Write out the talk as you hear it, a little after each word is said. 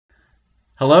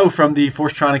Hello from the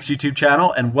Forcetronics YouTube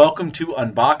channel and welcome to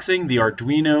unboxing the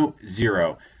Arduino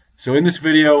Zero. So in this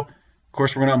video, of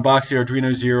course, we're going to unbox the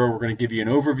Arduino Zero. We're going to give you an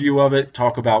overview of it,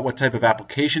 talk about what type of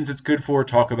applications it's good for,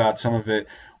 talk about some of it,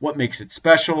 what makes it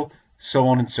special, so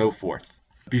on and so forth.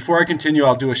 Before I continue,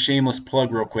 I'll do a shameless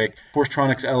plug real quick.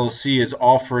 Forcetronics LLC is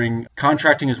offering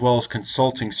contracting as well as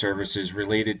consulting services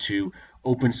related to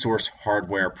open source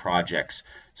hardware projects.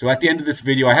 So at the end of this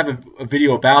video, I have a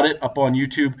video about it up on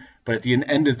YouTube, but at the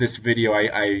end of this video,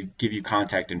 I give you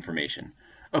contact information.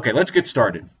 Okay, let's get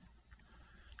started.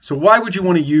 So why would you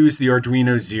want to use the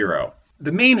Arduino Zero?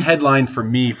 The main headline for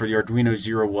me for the Arduino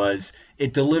Zero was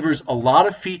it delivers a lot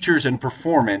of features and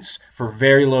performance for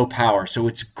very low power. So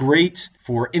it's great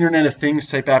for Internet of Things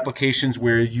type applications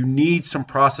where you need some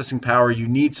processing power, you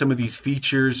need some of these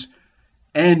features,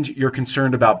 and you're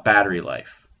concerned about battery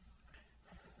life.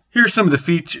 Here's some of the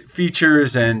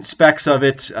features and specs of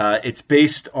it. It's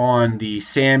based on the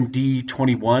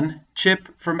SAM-D21 chip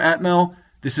from Atmel.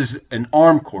 This is an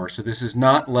ARM core, so this is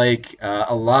not like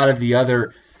a lot of the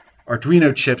other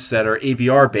Arduino chips that are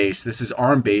AVR based. This is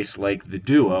ARM based like the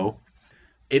Duo.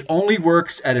 It only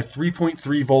works at a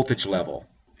 3.3 voltage level.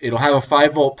 It'll have a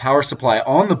 5 volt power supply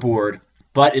on the board,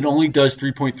 but it only does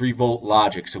 3.3 volt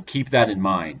logic, so keep that in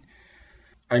mind.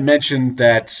 I mentioned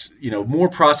that, more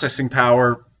processing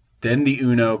power than the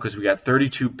Uno because we got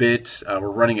 32-bit. We're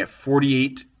running at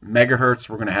 48 megahertz.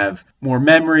 We're going to have more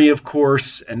memory, of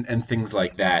course, and things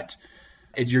like that.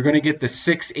 And you're going to get the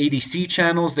 6 ADC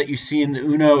channels that you see in the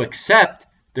Uno, except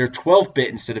they're 12-bit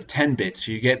instead of 10-bit,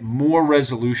 so you get more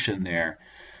resolution there.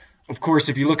 Of course,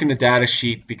 if you look in the data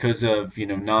sheet, because of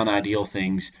non-ideal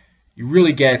things, you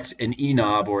really get an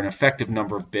ENOB or an effective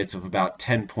number of bits of about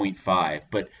 10.5,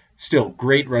 but still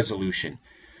great resolution.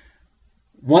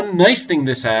 One nice thing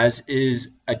this has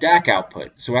is a DAC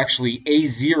output. So actually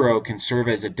A0 can serve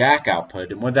as a DAC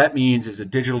output. And what that means is a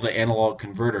digital to analog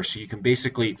converter. So you can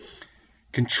basically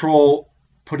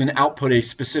put an output a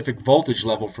specific voltage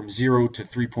level from 0 to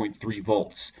 3.3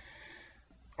 volts.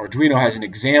 Arduino has an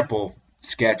example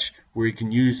sketch where you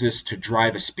can use this to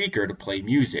drive a speaker to play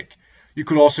music. You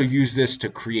could also use this to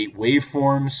create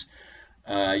waveforms.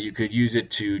 You could use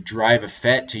it to drive a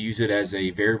FET, to use it as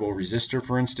a variable resistor,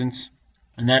 for instance.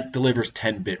 And that delivers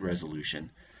 10-bit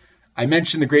resolution. I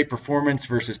mentioned the great performance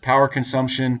versus power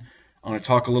consumption. I'm going to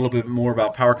talk a little bit more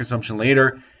about power consumption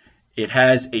later. It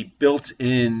has a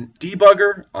built-in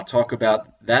debugger. I'll talk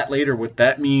about that later, what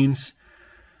that means.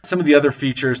 Some of the other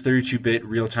features, 32-bit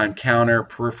real-time counter,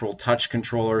 peripheral touch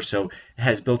controller. So it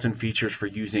has built-in features for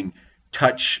using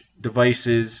touch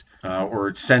devices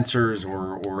or sensors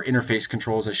or interface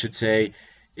controls, I should say.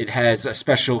 It has a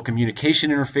special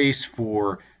communication interface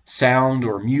for sound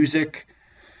or music.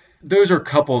 Those are a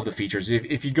couple of the features.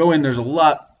 If you go in, there's a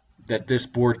lot that this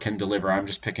board can deliver. I'm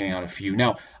just picking out a few.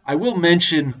 Now, I will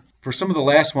mention, for some of the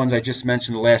last ones I just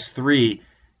mentioned, the last three,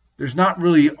 there's not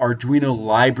really Arduino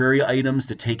library items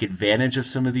to take advantage of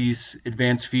some of these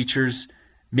advanced features.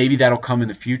 Maybe that'll come in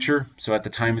the future. So at the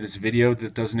time of this video,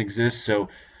 that doesn't exist. So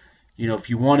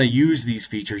if you want to use these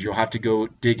features, you'll have to go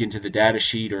dig into the data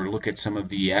sheet or look at some of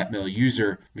the Atmel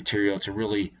user material to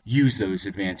really use those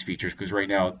advanced features, because right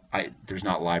now there's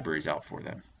not libraries out for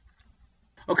them.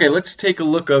 Okay, let's take a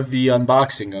look of the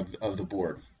unboxing of the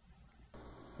board.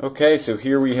 Okay, so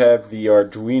here we have the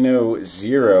Arduino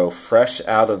Zero fresh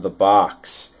out of the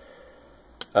box.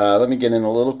 Let me get in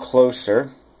a little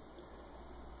closer.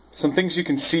 Some things you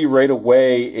can see right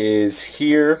away is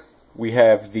here we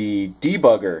have the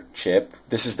debugger chip.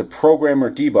 This is the programmer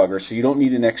debugger, so you don't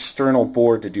need an external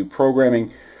board to do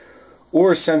programming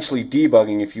or essentially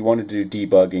debugging if you wanted to do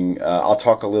debugging. I'll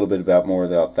talk a little bit more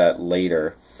about that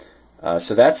later.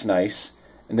 So that's nice.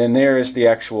 And then there is the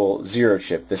actual Zero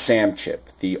chip, the SAM chip,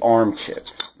 the ARM chip.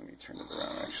 Let me turn it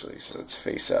around actually so it's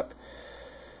face up.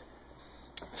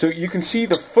 So you can see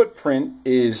the footprint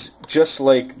is just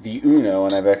like the Uno,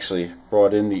 and I've actually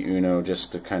brought in the Uno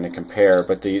just to kind of compare,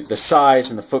 but the size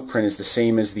and the footprint is the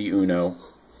same as the Uno.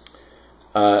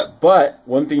 But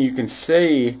one thing you can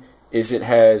say is it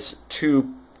has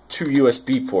two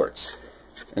USB ports.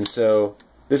 And so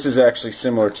this is actually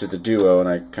similar to the Duo, and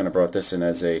I kind of brought this in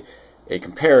as a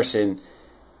comparison,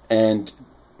 and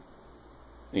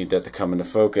need that to come into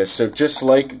focus. So just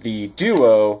like the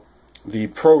Duo, the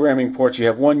programming ports, you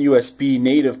have one USB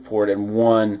native port and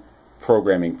one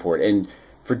programming port. And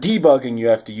for debugging, you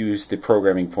have to use the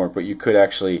programming port, but you could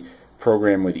actually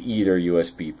program with either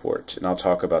USB port. And I'll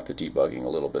talk about the debugging a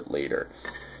little bit later.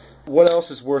 What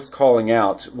else is worth calling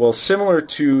out? Well, similar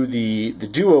to the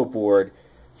Duo board,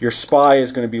 your SPI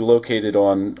is going to be located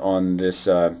on this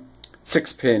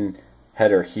 6-pin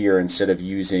header here instead of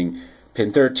using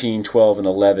pin 13, 12, and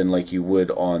 11 like you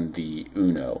would on the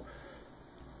Uno.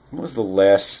 What was the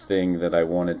last thing that I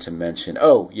wanted to mention?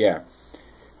 Oh, yeah,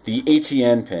 the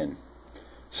ATN pin.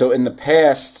 So in the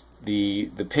past, the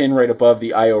pin right above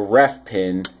the IO ref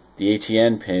pin, the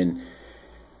ATN pin,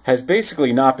 has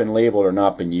basically not been labeled or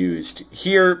not been used.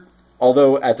 Here,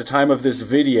 although at the time of this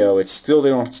video, it's still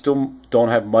they still don't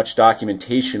have much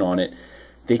documentation on it,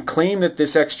 they claim that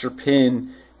this extra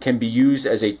pin can be used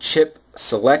as a chip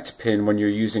select pin when you're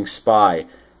using SPI.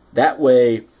 That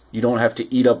way, you don't have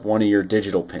to eat up one of your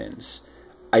digital pins.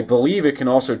 I believe it can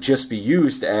also just be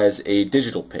used as a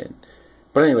digital pin.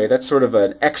 But anyway, that's sort of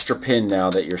an extra pin now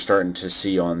that you're starting to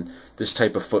see on this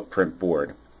type of footprint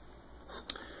board.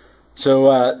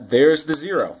 So there's the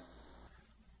Zero.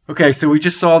 Okay, so we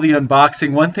just saw the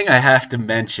unboxing. One thing I have to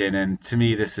mention, and to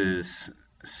me this is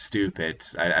stupid,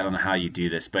 I don't know how you do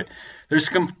this, but there's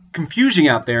some confusion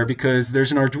out there because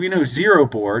there's an Arduino Zero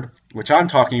board, which I'm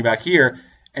talking about here,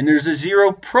 and there's a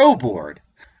Zero Pro board.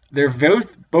 They're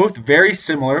both very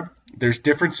similar. There's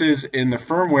differences in the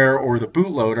firmware or the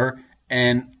bootloader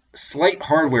and slight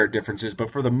hardware differences,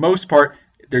 but for the most part,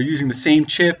 they're using the same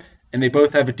chip and they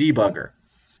both have a debugger.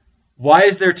 Why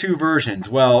is there two versions?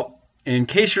 Well, in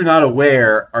case you're not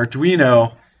aware,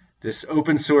 Arduino, this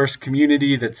open source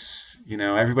community that's,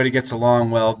 everybody gets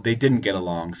along, well, they didn't get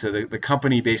along. So the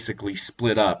company basically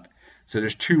split up. So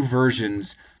there's two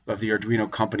versions of the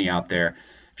Arduino company out there.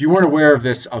 If you weren't aware of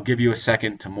this, I'll give you a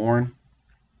second to mourn.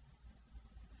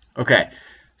 Okay,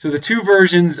 so the two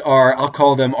versions are, I'll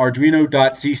call them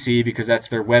Arduino.cc because that's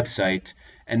their website.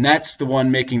 And that's the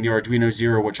one making the Arduino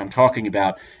Zero, which I'm talking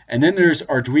about. And then there's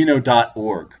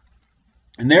Arduino.org.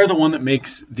 And they're the one that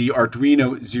makes the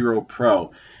Arduino Zero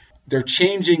Pro. They're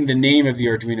changing the name of the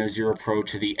Arduino Zero Pro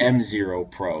to the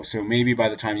M0 Pro. So maybe by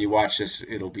the time you watch this,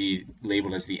 it'll be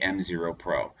labeled as the M0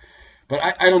 Pro. But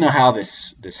I don't know how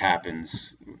this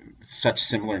happens. Such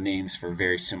similar names for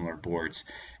very similar boards.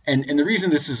 And the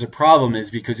reason this is a problem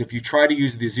is because if you try to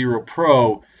use the Zero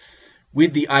Pro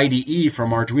with the IDE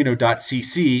from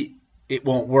Arduino.cc, it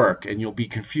won't work, and you'll be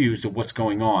confused of what's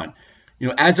going on.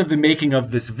 As of the making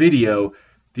of this video,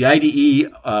 the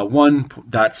IDE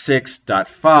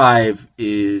 1.6.5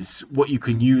 is what you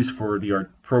can use for the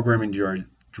programming your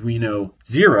Arduino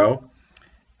Zero,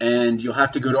 and you'll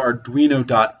have to go to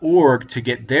Arduino.org to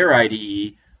get their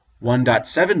IDE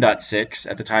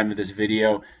 1.7.6 at the time of this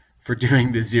video for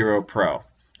doing the Zero Pro.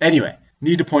 Anyway,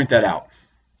 need to point that out.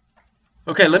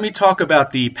 Okay, let me talk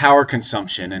about the power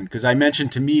consumption, and because I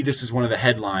mentioned, to me this is one of the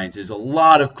headlines, is a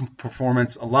lot of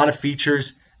performance, a lot of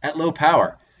features at low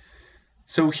power.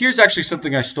 So here's actually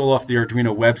something I stole off the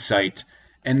Arduino website,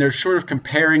 and they're sort of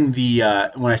comparing the,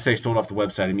 when I say stole off the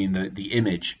website, I mean the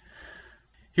image.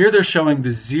 Here they're showing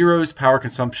the Zero's power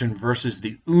consumption versus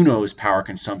the Uno's power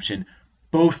consumption.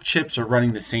 Both chips are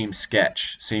running the same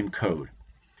sketch, same code.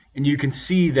 And you can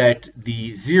see that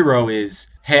the Zero is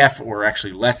half, or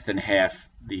actually less than half,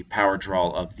 the power draw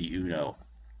of the Uno.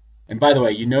 And by the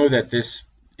way, you know that this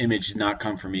image did not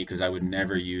come from me because I would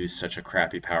never use such a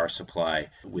crappy power supply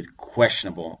with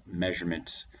questionable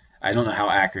measurements. I don't know how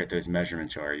accurate those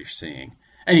measurements are you're seeing.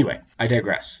 Anyway, I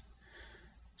digress.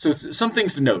 So some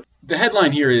things to note. The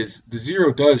headline here is the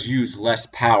Zero does use less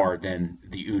power than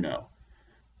the Uno.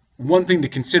 One thing to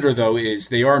consider, though, is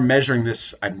they are measuring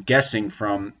this, I'm guessing,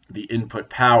 from the input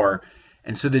power.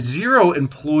 And so the Zero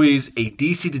employs a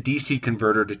DC to DC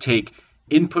converter to take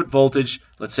input voltage,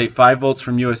 let's say 5 volts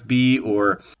from USB,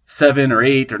 or 7 or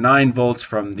 8 or 9 volts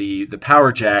from the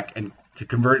power jack, and to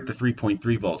convert it to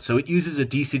 3.3 volts. So it uses a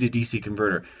DC to DC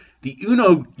converter. The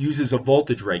Uno uses a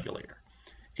voltage regulator.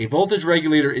 A voltage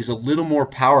regulator is a little more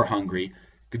power hungry.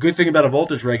 The good thing about a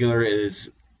voltage regulator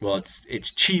is, well,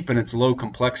 it's cheap and it's low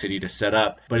complexity to set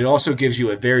up, but it also gives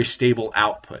you a very stable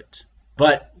output.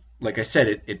 But like I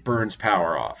said, it burns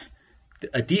power off.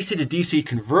 A DC to DC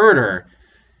converter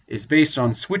is based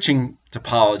on switching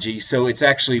topology, so it's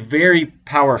actually very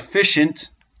power efficient,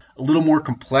 a little more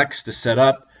complex to set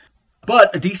up.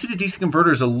 But a DC to DC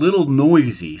converter is a little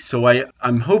noisy, so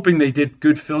I'm hoping they did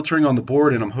good filtering on the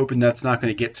board, and I'm hoping that's not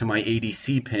going to get to my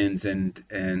ADC pins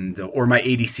or my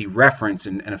ADC reference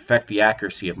and affect the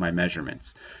accuracy of my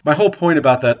measurements. My whole point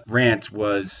about that rant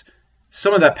was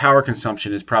some of that power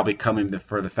consumption is probably coming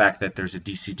for the fact that there's a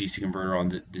DC-DC converter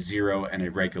on the Zero and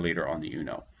a regulator on the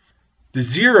Uno. The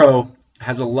Zero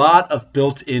has a lot of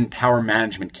built-in power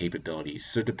management capabilities,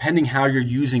 so depending how you're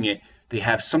using it, they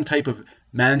have some type of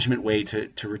management way to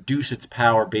reduce its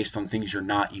power based on things you're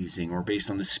not using or based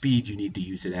on the speed you need to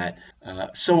use it at,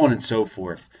 so on and so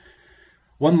forth.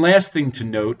 One last thing to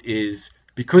note is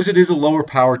because it is a lower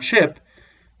power chip,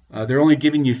 They're only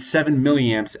giving you 7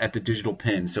 milliamps at the digital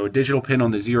pin. So a digital pin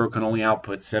on the Zero can only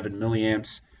output 7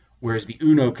 milliamps, whereas the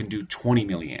Uno can do 20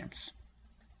 milliamps.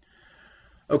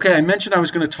 Okay, I mentioned I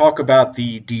was going to talk about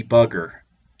the debugger.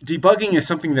 Debugging is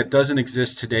something that doesn't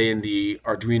exist today in the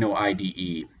Arduino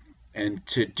IDE. And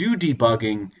to do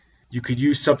debugging, you could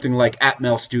use something like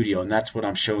Atmel Studio, and that's what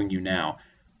I'm showing you now.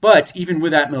 But even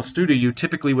with Atmel Studio, you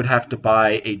typically would have to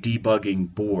buy a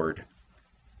debugging board.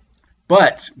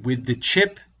 But with the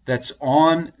chip that's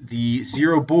on the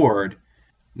Zero board,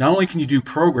 not only can you do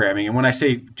programming, and when I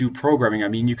say do programming, I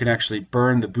mean you can actually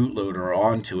burn the bootloader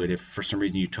onto it if for some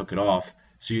reason you took it off.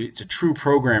 So it's a true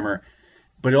programmer,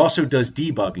 but it also does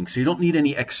debugging. So you don't need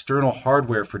any external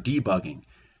hardware for debugging.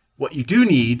 What you do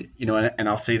need, and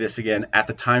I'll say this again at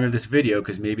the time of this video,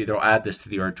 because maybe they'll add this to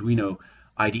the Arduino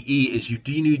IDE, is you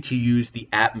do need to use the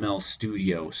Atmel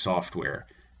Studio software,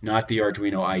 not the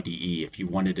Arduino IDE, if you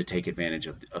wanted to take advantage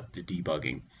of the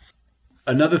debugging.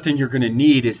 Another thing you're going to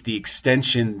need is the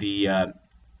extension, the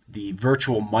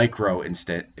virtual micro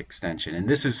extension. And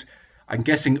this is, I'm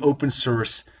guessing, open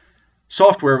source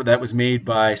software that was made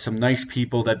by some nice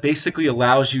people that basically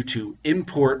allows you to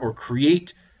import or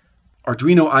create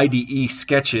Arduino IDE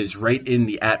sketches right in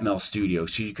the Atmel Studio.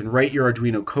 So you can write your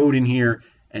Arduino code in here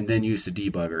and then use the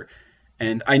debugger.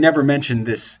 And I never mentioned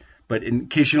this, but in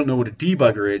case you don't know what a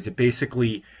debugger is, it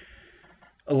basically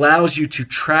allows you to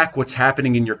track what's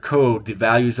happening in your code, the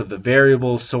values of the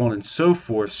variables, so on and so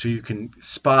forth, so you can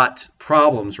spot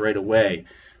problems right away.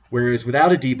 Whereas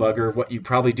without a debugger, what you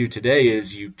probably do today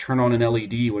is you turn on an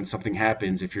LED when something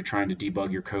happens if you're trying to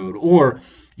debug your code, or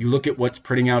you look at what's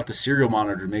printing out the serial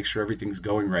monitor to make sure everything's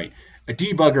going right. A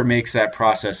debugger makes that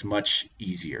process much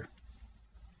easier.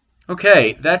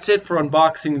 Okay, that's it for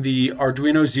unboxing the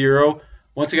Arduino Zero.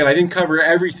 Once again, I didn't cover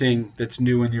everything that's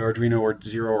new in the Arduino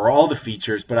Zero or all the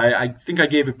features, but I think I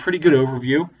gave a pretty good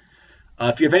overview.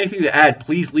 If you have anything to add,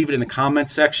 please leave it in the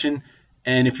comments section.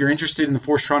 And if you're interested in the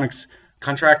Forcetronics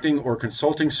contracting or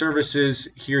consulting services,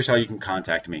 here's how you can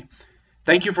contact me.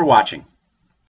 Thank you for watching.